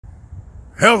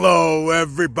Hello,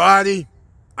 everybody.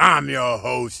 I'm your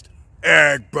host,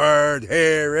 Eric Bird,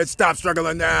 here at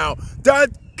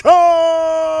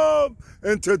StopStrugglingNow.com.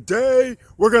 And today,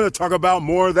 we're going to talk about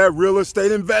more of that real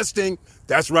estate investing.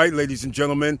 That's right, ladies and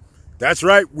gentlemen. That's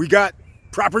right. We got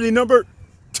property number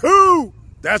 2.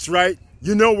 That's right.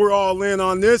 You know we're all in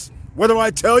on this. What do I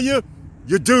tell you?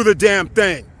 You do the damn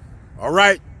thing. All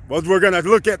right. Well, we're going to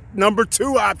look at number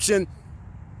 2 option.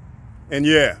 And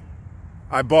yeah,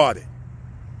 I bought it.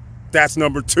 That's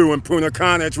number 2 in Punta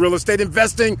Cana. It's real estate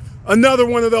investing. Another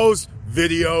one of those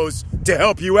videos to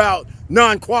help you out.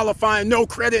 Non-qualifying, no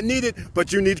credit needed,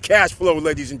 but you need cash flow,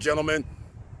 ladies and gentlemen.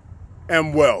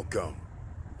 And welcome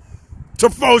to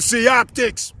Foci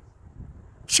Optics.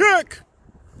 Check.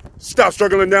 Stop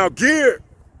struggling now. Gear.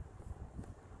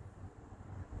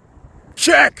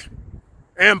 Check.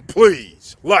 And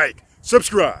please like,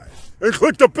 subscribe, and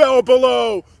click the bell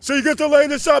below so you get the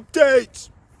latest updates.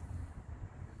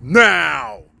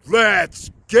 Now, let's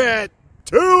get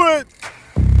to it.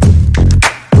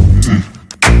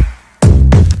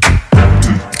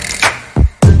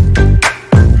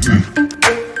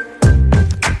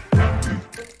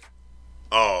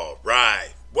 All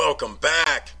right, welcome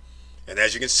back. And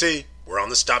as you can see, we're on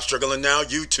the Stop Struggling Now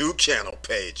YouTube channel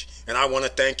page. And I want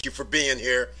to thank you for being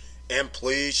here. And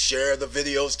please share the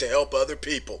videos to help other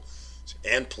people.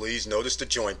 And please notice the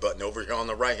join button over here on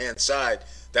the right-hand side.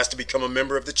 That's to become a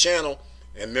member of the channel.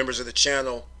 And members of the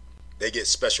channel, they get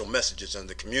special messages on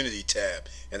the community tab.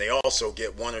 And they also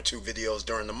get 1 or 2 videos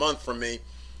during the month from me.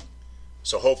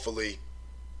 So hopefully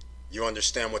you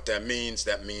understand what that means.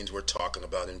 That means we're talking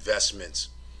about investments.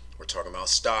 We're talking about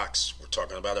stocks. We're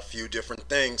talking about a few different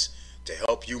things to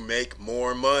help you make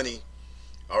more money.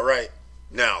 All right.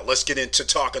 Now let's get into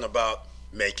talking about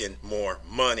making more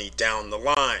money down the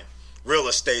line. Real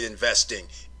estate investing,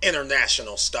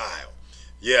 international style.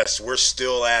 Yes, we're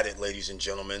still at it, ladies and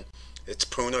gentlemen. It's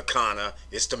Punta Cana.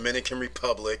 It's Dominican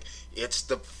Republic. It's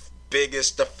the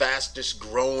biggest, the fastest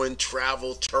growing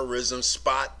travel tourism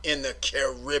spot in the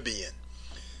Caribbean.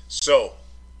 So,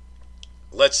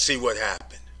 let's see what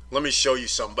happened. Let me show you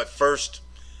something. But first,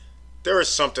 there is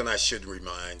something I should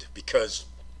remind because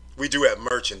we do have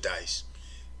merchandise.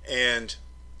 And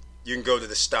you can go to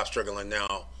the Stop Struggling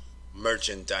Now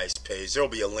merchandise page. There'll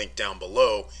be a link down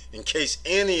below in case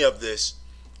any of this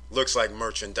looks like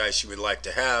merchandise you would like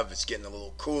to have. It's getting a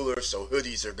little cooler, so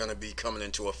hoodies are going to be coming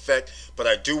into effect. But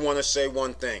I do want to say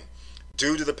one thing.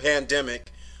 Due to the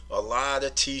pandemic, a lot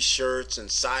of t-shirts and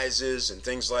sizes and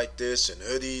things like this and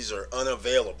hoodies are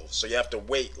unavailable. So you have to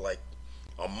wait like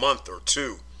a month or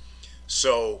 2.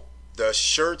 So the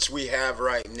shirts we have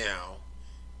right now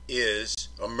is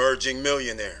Emerging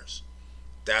Millionaires.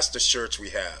 That's the shirts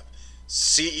we have.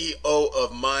 CEO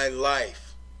of My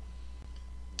Life.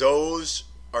 Those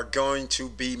are going to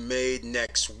be made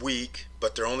next week,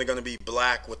 but they're only going to be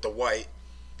black with the white.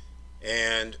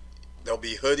 And there'll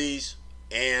be hoodies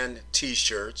and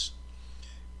t-shirts.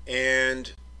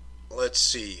 And let's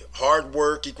see, hard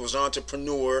work equals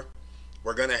entrepreneur.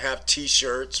 We're going to have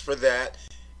t-shirts for that.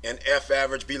 And F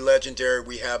average be legendary,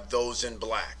 we have those in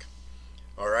black.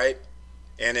 All right.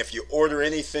 And if you order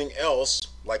anything else,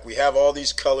 like we have all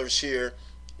these colors here,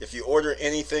 if you order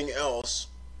anything else,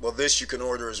 well, this you can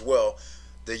order as well,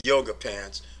 the yoga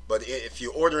pants. But if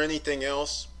you order anything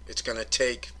else, it's going to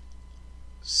take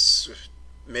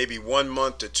maybe 1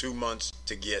 month to 2 months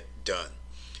to get done.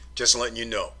 Just letting you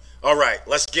know. All right,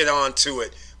 let's get on to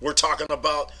it. We're talking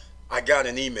about, I got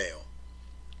an email.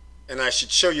 And I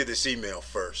should show you this email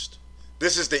first.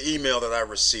 This is the email that I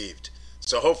received.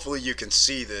 So hopefully you can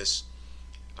see this.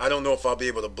 I don't know if I'll be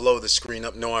able to blow the screen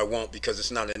up. No, I won't because it's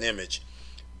not an image.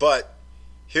 But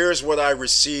here's what I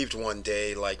received one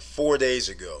day, like 4 days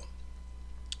ago.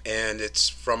 And it's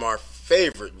from our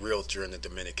favorite realtor in the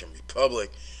Dominican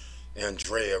Republic,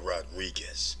 Andrea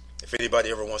Rodriguez. If anybody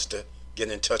ever wants to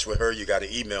get in touch with her, you got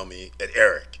to email me at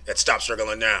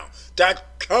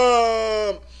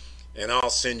eric@stopstrugglingnow.com. And I'll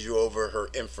send you over her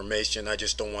information. I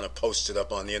just don't want to post it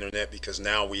up on the internet because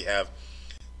now we have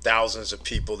thousands of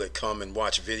people that come and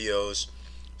watch videos.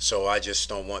 So I just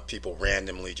don't want people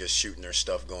randomly just shooting their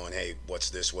stuff going, hey,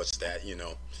 what's this, what's that, you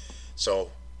know.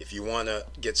 So if you want to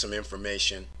get some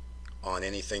information on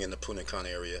anything in the Punta Cana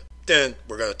area, then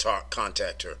we're going to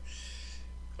contact her.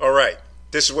 All right,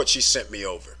 this is what she sent me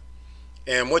over.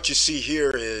 And what you see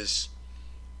here is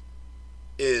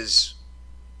these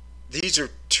are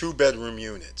 2-bedroom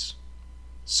units.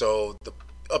 So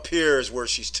up here is where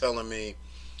she's telling me,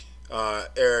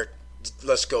 Eric,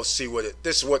 let's go see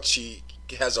this is what she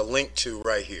has a link to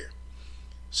right here.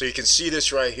 So you can see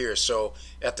this right here. So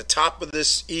at the top of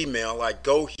this email, I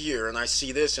go here and I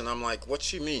see this and I'm like,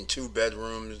 what you mean 2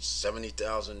 bedrooms,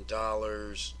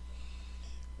 $70,000?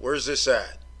 Where's this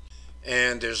at?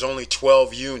 And there's only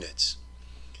 12 units.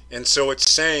 And so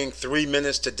it's saying 3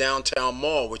 minutes to downtown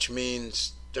mall, which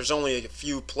means there's only a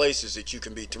few places that you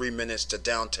can be 3 minutes to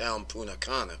downtown Punta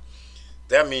Cana.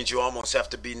 That means you almost have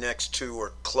to be next to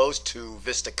or close to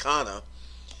Vista Cana.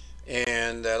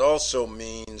 And that also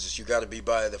means you got to be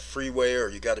by the freeway, or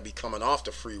you got to be coming off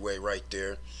the freeway right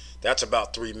there. That's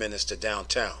about 3 minutes to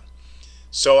downtown.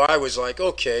 So I was like,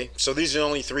 okay, so these are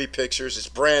only 3 pictures. It's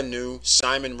brand new.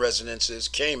 Simon Residences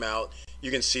came out. You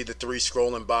can see the 3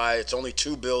 scrolling by. It's only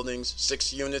 2 buildings,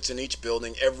 6 units in each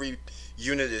building. Every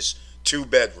unit is 2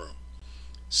 bedroom.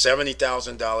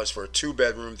 $70,000 for a 2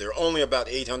 bedroom. They're only about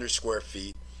 800 square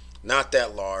feet. Not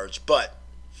that large, but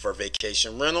for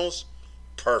vacation rentals,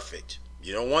 perfect.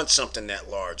 You don't want something that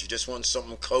large. You just want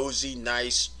something cozy,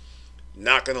 nice,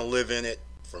 not going to live in it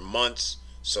for months.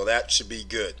 So that should be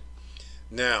good.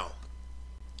 Now,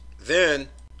 then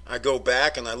I go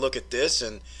back and I look at this,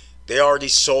 and they already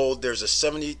sold.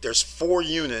 There's 4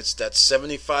 units that's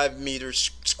 75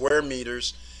 square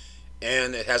meters,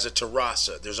 and it has a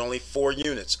terraza. There's only 4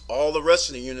 units. All the rest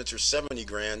of the units are 70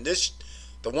 grand.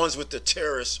 The ones with the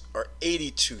terrace are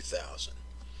 82,000.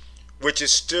 Which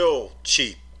is still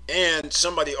cheap. And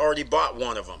somebody already bought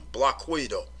one of them,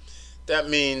 Blockquito. That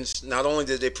means not only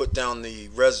did they put down the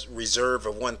reserve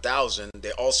of 1,000,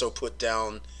 they also put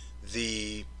down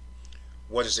the,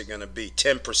 what is it going to be,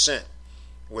 10%,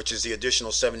 which is the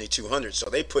additional 7,200. So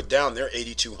they put down their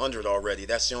 8,200 already.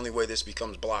 That's the only way this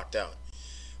becomes blocked out.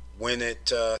 When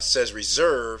it says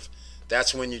reserve,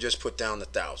 that's when you just put down the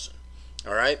 1,000.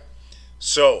 All right?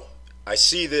 So I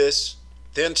see this.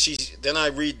 Then I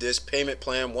read this payment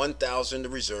plan, 1,000 to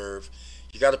reserve.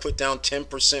 You got to put down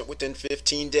 10% within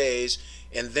 15 days,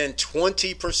 and then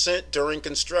 20% during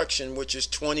construction, which is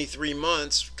 23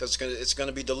 months, because it's going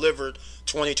to be delivered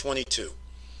 2022.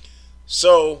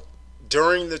 So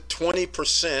during the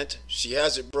 20%, she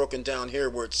has it broken down here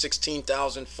where it's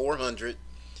 16,400,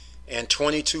 and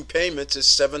 22 payments is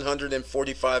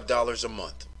 $745 a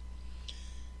month.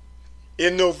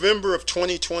 In November of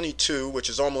 2022, which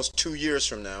is almost 2 years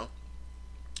from now,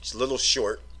 it's a little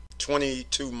short,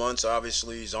 22 months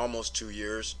obviously is almost 2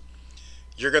 years,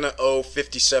 you're going to owe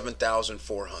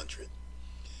 $57,400.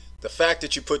 The fact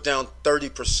that you put down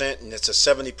 30% and it's a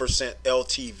 70%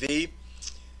 LTV,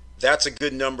 that's a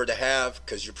good number to have,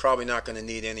 because you're probably not going to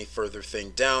need any further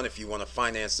thing down if you want to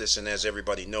finance this. And as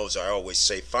everybody knows, I always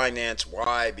say finance.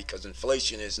 Why? Because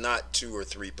inflation is not 2 or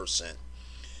 3%.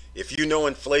 If you know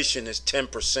inflation is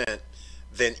 10%,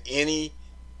 then any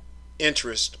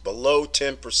interest below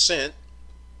 10%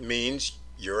 means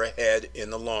you're ahead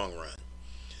in the long run.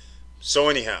 So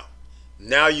anyhow,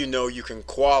 now you know you can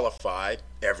qualify.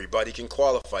 Everybody can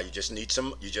qualify. You just need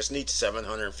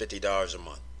 $750 a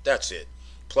month. That's it.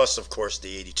 Plus, of course,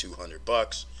 the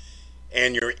 $8,200,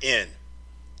 and you're in.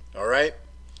 All right?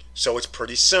 So it's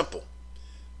pretty simple.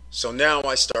 So now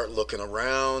I start looking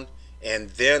around,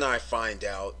 and then I find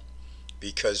out,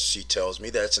 because she tells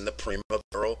me that it's in the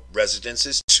Primavera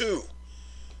Residences 2.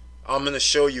 I'm going to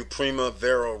show you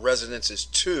Primavera Residences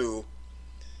 2.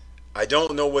 I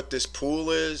don't know what this pool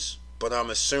is, but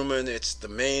I'm assuming it's the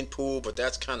main pool, but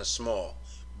that's kind of small.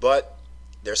 But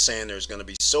they're saying there's going to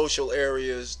be social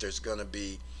areas, there's going to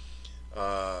be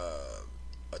a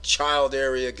child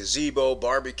area, gazebo,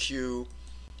 barbecue,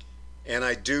 and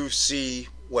I do see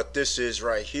what this is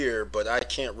right here, but I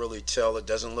can't really tell. It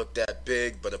doesn't look that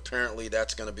big, but apparently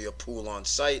that's going to be a pool on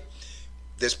site.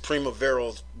 This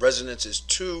Primavera Residences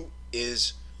 2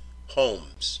 is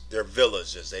homes. They're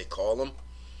villas, as they call them.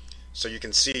 So you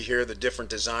can see here the different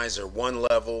designs are one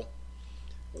level.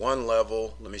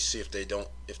 Let me see if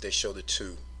they show the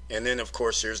 2. And then of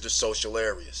course here's the social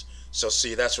areas. So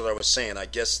see, that's what I was saying. I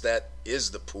guess that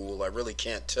is the pool. I really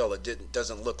can't tell. It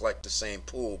doesn't look like the same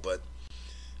pool, but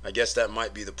I guess that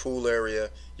might be the pool area.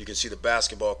 You can see the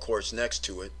basketball courts next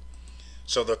to it.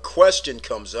 So the question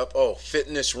comes up,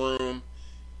 fitness room,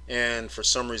 and for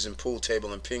some reason pool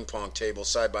table and ping pong table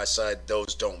side by side.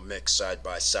 Those don't mix side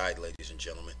by side, ladies and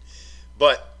gentlemen.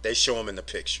 But they show them in the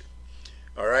picture.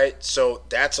 All right, so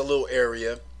that's a little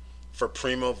area for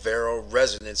Primavera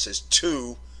Residences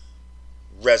 2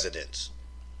 residents.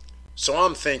 So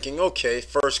I'm thinking, okay,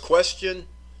 first question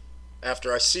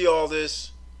after I see all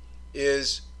this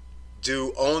is,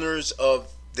 do owners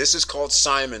of, this is called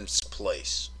Simon's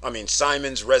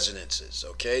Residences,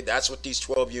 okay? That's what these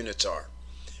 12 units are.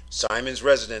 Simon's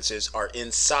Residences are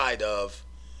inside of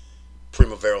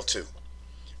Primavera 2,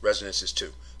 Residences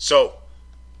 2. So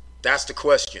That's the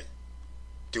question.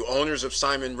 Do owners of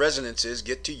Simon residences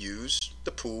get to use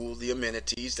the pool, the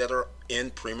amenities that are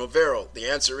in Primavera? The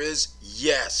answer is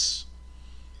yes,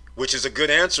 which is a good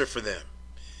answer for them.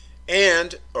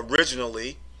 And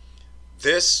originally,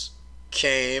 this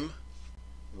came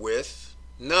with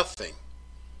nothing.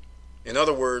 In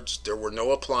other words, there were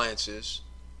no appliances.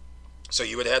 So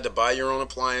you would have had to buy your own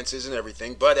appliances and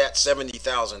everything. But at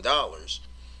 $70,000,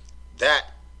 that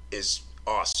is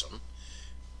awesome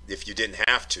if you didn't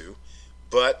have to.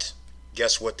 But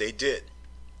guess what they did?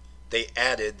 They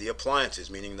added the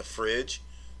appliances, meaning the fridge,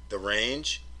 the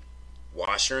range,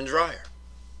 washer, and dryer.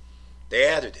 They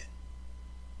added it.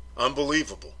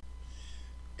 Unbelievable.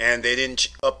 And they didn't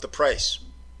up the price.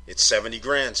 It's 70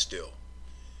 grand still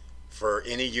for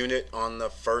any unit on the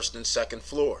first and second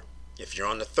floor. If you're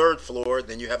on the third floor,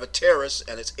 then you have a terrace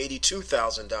and it's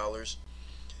 $82,000,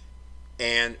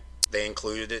 and they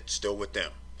included it still with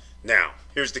them. Now,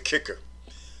 here's the kicker.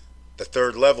 The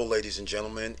third level, ladies and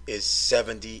gentlemen, is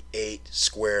 78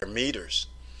 square meters.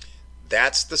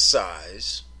 That's the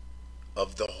size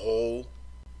of the whole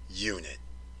unit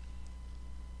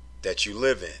that you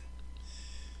live in.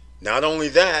 Not only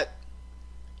that,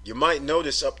 you might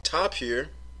notice up top here,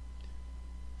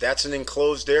 that's an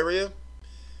enclosed area.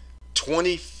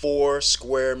 24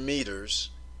 square meters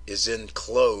is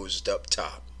enclosed up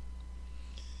top.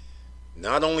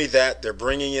 Not only that, they're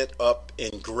bringing it up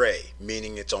in gray,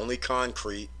 meaning it's only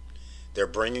concrete. They're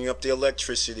bringing up the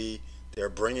electricity. They're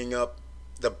bringing up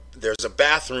there's a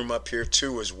bathroom up here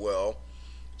too as well.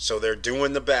 So they're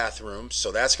doing the bathroom.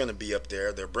 So that's going to be up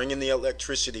there. They're bringing the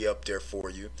electricity up there for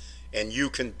you. And you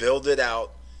can build it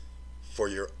out for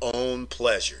your own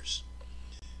pleasures.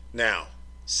 Now,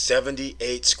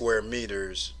 78 square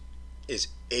meters is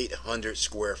 800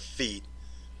 square feet,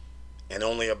 and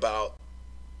only about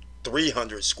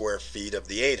 300 square feet of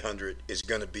the 800 is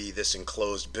going to be this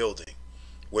enclosed building,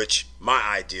 which my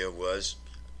idea was,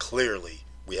 clearly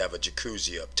we have a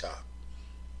jacuzzi up top.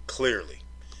 Clearly.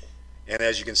 And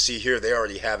as you can see here, they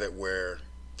already have it where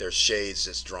there's shades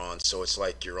that's drawn, so it's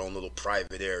like your own little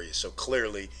private area. So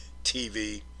clearly,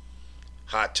 TV,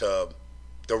 hot tub,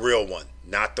 the real one,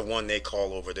 not the one they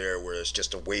call over there where it's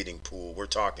just a wading pool. We're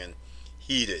talking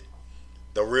heated.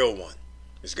 The real one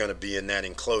is going to be in that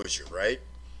enclosure, right?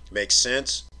 Makes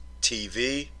sense.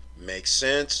 TV makes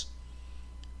sense.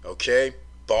 Okay.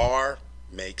 Bar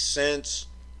makes sense.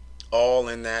 All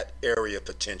in that area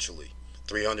potentially.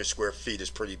 300 square feet is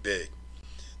pretty big.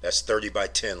 That's 30 by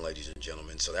 10, ladies and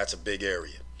gentlemen. So that's a big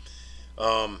area.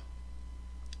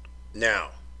 Now,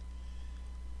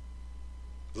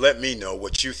 let me know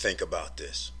what you think about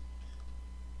this.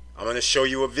 I'm going to show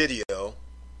you a video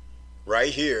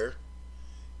right here.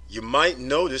 You might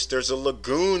notice there's a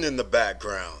lagoon in the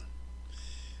background.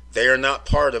 They are not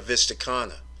part of Vista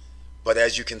Cana, but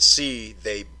as you can see,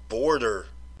 they border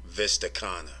Vista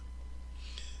Cana.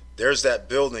 There's that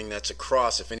building that's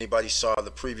across. If anybody saw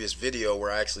the previous video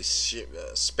where I actually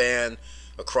span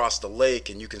across the lake,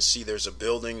 and you can see there's a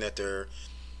building that they're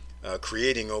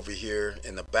creating over here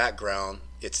in the background.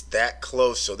 It's that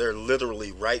close, so they're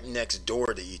literally right next door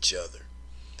to each other.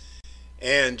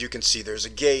 And you can see there's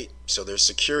a gate, so there's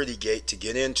security gate to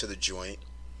get into the joint.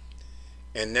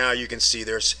 And now you can see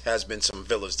there has been some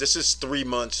villas. This is 3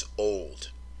 months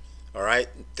old. All right,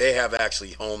 they have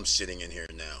actually homes sitting in here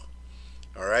now.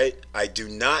 All right, I do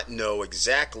not know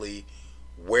exactly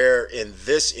where in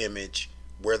this image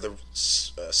where the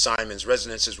Simon's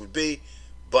residences would be,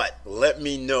 but let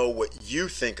me know what you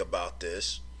think about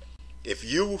this. If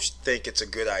you think it's a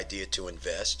good idea to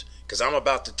invest, because I'm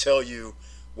about to tell you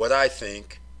what I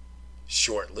think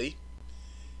shortly,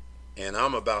 and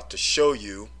I'm about to show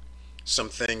you some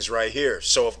things right here.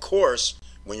 So of course,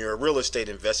 when you're a real estate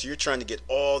investor, you're trying to get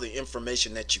all the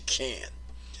information that you can.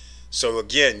 So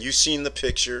again, you've seen the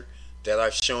picture that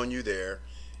I've shown you there.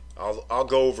 I'll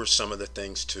go over some of the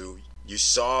things too. You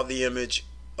saw the image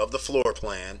of the floor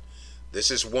plan. This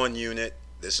is one unit.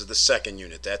 This is the second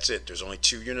unit. That's it. There's only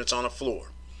 2 units on a floor.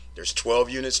 There's 12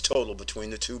 units total between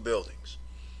the 2 buildings.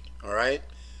 All right.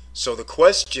 So the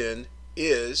question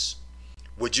is,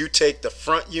 would you take the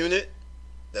front unit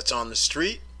that's on the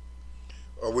street,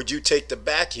 or would you take the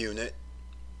back unit,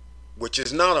 which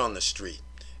is not on the street?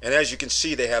 And as you can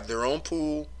see, they have their own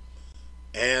pool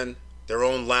and their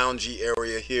own loungy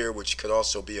area here, which could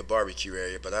also be a barbecue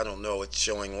area, but I don't know. It's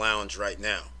showing lounge right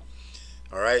now.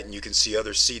 All right, and you can see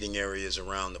other seating areas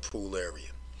around the pool area.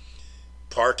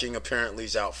 Parking apparently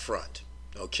is out front.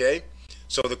 Okay,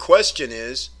 so the question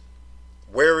is,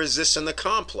 where is this in the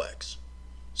complex?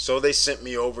 So they sent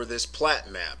me over this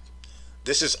plat map.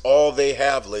 This is all they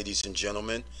have, ladies and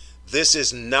gentlemen. This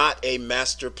is not a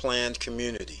master planned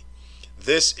community.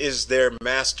 This is their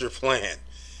master plan.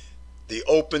 The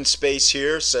open space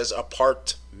here says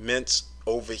apartments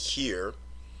over here.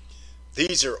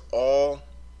 These are all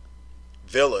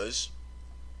villas.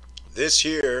 This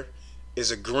here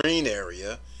is a green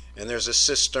area, and there's a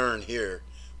cistern here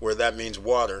where that means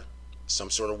water. Some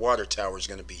sort of water tower is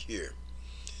going to be here.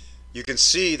 You can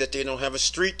see that they don't have a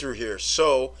street through here.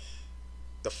 So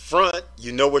the front,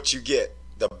 you know what you get.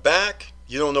 The back,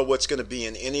 you don't know what's going to be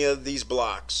in any of these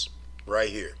blocks right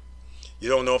here. You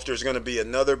don't know if there's going to be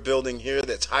another building here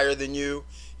that's higher than you.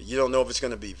 You don't know if it's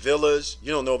going to be villas.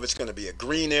 You don't know if it's going to be a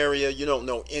green area. You don't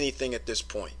know anything at this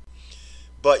point.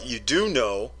 But you do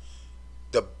know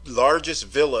the largest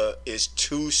villa is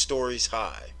 2 stories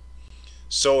high.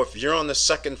 So if you're on the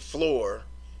second floor,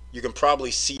 you can probably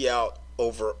see out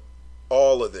over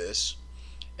all of this.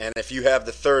 And if you have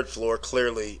the third floor,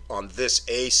 clearly on this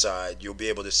A side, you'll be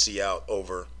able to see out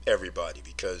over everybody,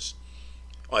 because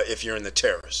if you're in the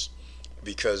terrace,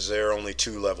 because they're only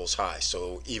 2 levels high.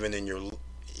 So even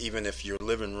if your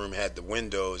living room had the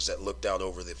windows that looked out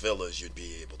over the villas, you'd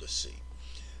be able to see.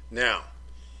 Now,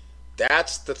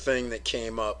 that's the thing that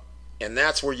came up, and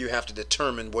that's where you have to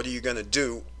determine what are you going to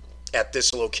do at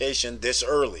this location this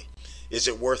early. Is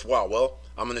it worthwhile? Well,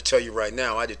 I'm going to tell you right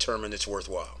now, I determined it's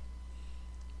worthwhile.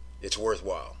 It's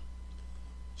worthwhile.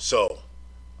 So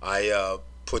I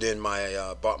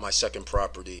bought my second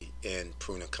property in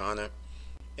Punta Cana,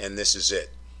 and this is it.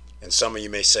 And some of you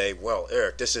may say, well,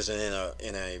 Eric, this isn't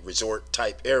in a resort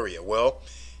type area. Well,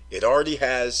 it already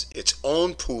has its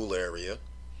own pool area,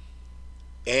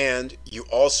 and you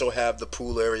also have the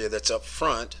pool area that's up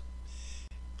front.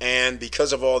 And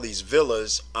because of all these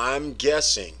villas, I'm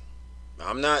guessing,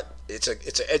 it's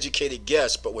an educated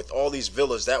guess, but with all these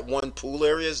villas, that one pool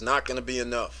area is not going to be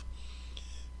enough.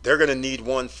 They're going to need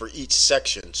one for each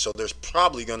section, so there's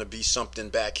probably going to be something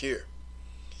back here.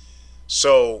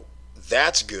 So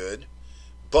that's good,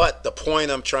 but the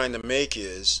point I'm trying to make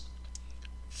is,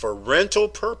 for rental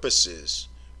purposes,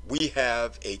 we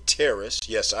have a terrace.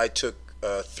 Yes, I took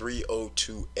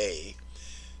 302A.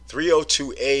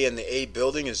 302A in the A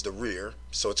building is the rear,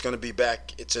 so it's going to be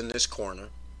back, it's in this corner.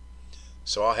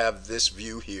 So I'll have this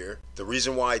view here. The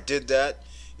reason why I did that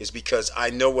is because I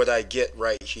know what I get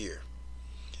right here.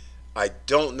 I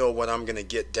don't know what I'm going to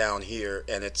get down here,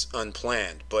 and it's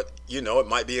unplanned. But, it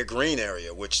might be a green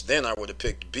area, which then I would have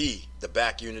picked B, the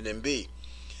back unit in B.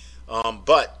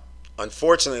 But,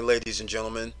 unfortunately, ladies and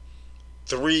gentlemen,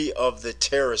 3 of the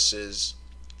terraces,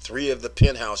 3 of the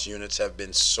penthouse units have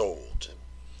been sold.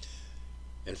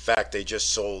 In fact, they just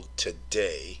sold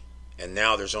today, and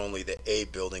now there's only the A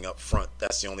building up front.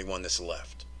 That's the only one that's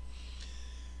left.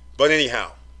 But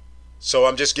anyhow, so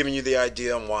I'm just giving you the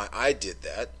idea on why I did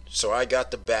that. So I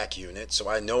got the back unit, so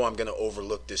I know I'm going to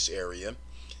overlook this area.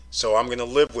 So I'm going to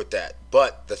live with that.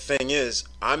 But the thing is,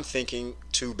 I'm thinking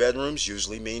 2 bedrooms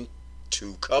usually mean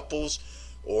 2 couples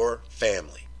or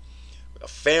family. A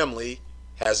family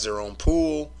has their own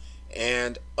pool,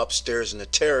 and upstairs in the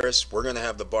terrace, we're going to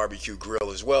have the barbecue grill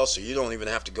as well, so you don't even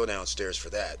have to go downstairs for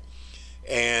that.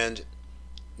 And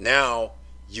now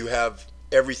you have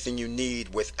everything you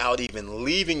need without even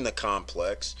leaving the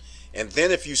complex. And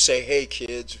then if you say, hey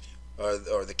kids,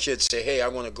 or the kids say, hey, I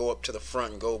want to go up to the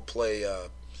front and go play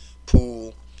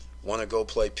pool, want to go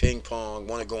play ping pong,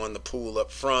 want to go in the pool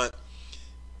up front,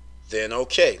 then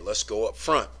okay, let's go up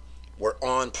front. We're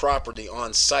on property,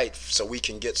 on site, so we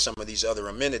can get some of these other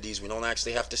amenities. We don't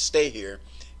actually have to stay here.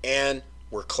 And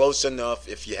we're close enough,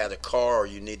 if you had a car or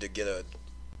you need to get a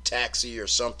taxi or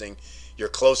something, you're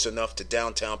close enough to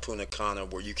downtown Punta Cana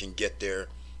where you can get there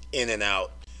in and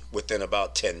out within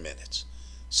about 10 minutes.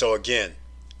 So again,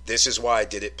 this is why I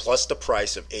did it, plus the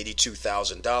price of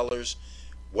 $82,000.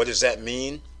 What does that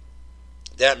mean?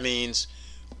 That means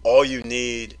all you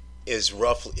need is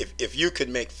roughly, if you could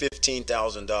make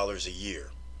 $15,000 a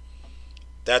year,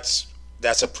 that's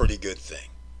a pretty good thing.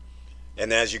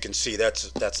 And as you can see, that's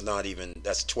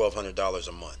 $1,200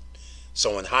 a month.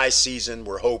 So in high season,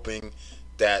 we're hoping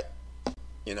that,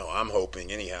 I'm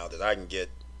hoping anyhow that I can get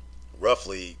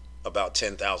roughly about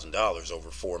 $10,000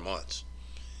 over 4 months.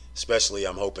 Especially,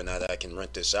 I'm hoping that I can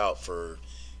rent this out for,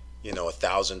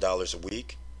 $1,000 a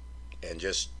week, and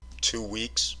just 2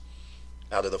 weeks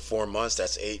out of the 4 months,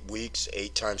 that's 8 weeks,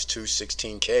 8 times 2,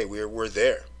 16K. We're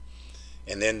there.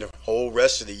 And then the whole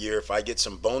rest of the year, if I get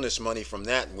some bonus money from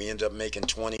that and we end up making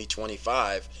 20,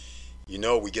 25,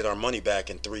 we get our money back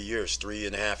in 3 years,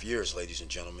 3.5 years, ladies and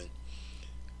gentlemen.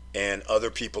 And other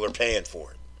people are paying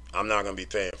for it. I'm not going to be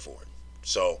paying for it.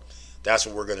 So that's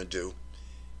what we're going to do.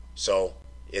 So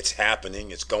it's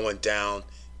happening. It's going down.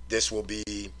 This will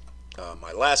be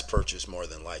my last purchase more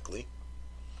than likely.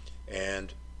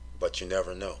 But you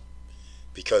never know,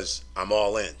 because I'm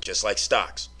all in, just like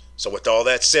stocks. So with all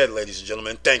that said, ladies and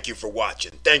gentlemen, thank you for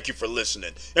watching. Thank you for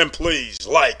listening. And please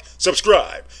like,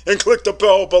 subscribe, and click the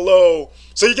bell below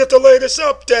so you get the latest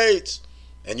updates.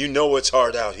 And you know it's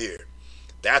hard out here.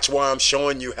 That's why I'm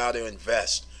showing you how to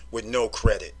invest with no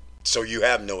credit, so you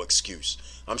have no excuse.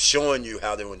 I'm showing you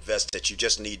how to invest that you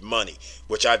just need money,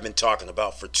 which I've been talking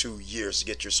about for 2 years to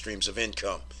get your streams of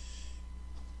income.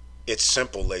 It's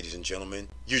simple, ladies and gentlemen.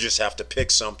 You just have to pick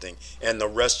something. And the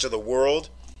rest of the world,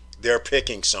 they're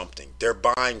picking something. They're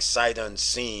buying sight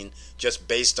unseen just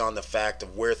based on the fact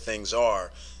of where things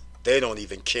are. They don't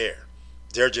even care.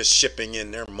 They're just shipping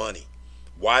in their money,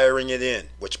 wiring it in,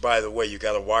 which, by the way, you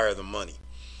got to wire the money.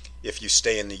 If you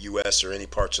stay in the U.S. or any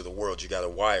parts of the world, you got to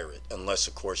wire it, unless,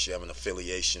 of course, you have an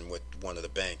affiliation with one of the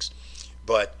banks.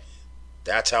 But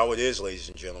that's how it is, ladies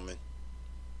and gentlemen.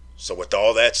 So with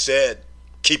all that said,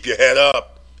 keep your head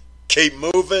up, keep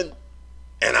moving,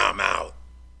 and I'm out.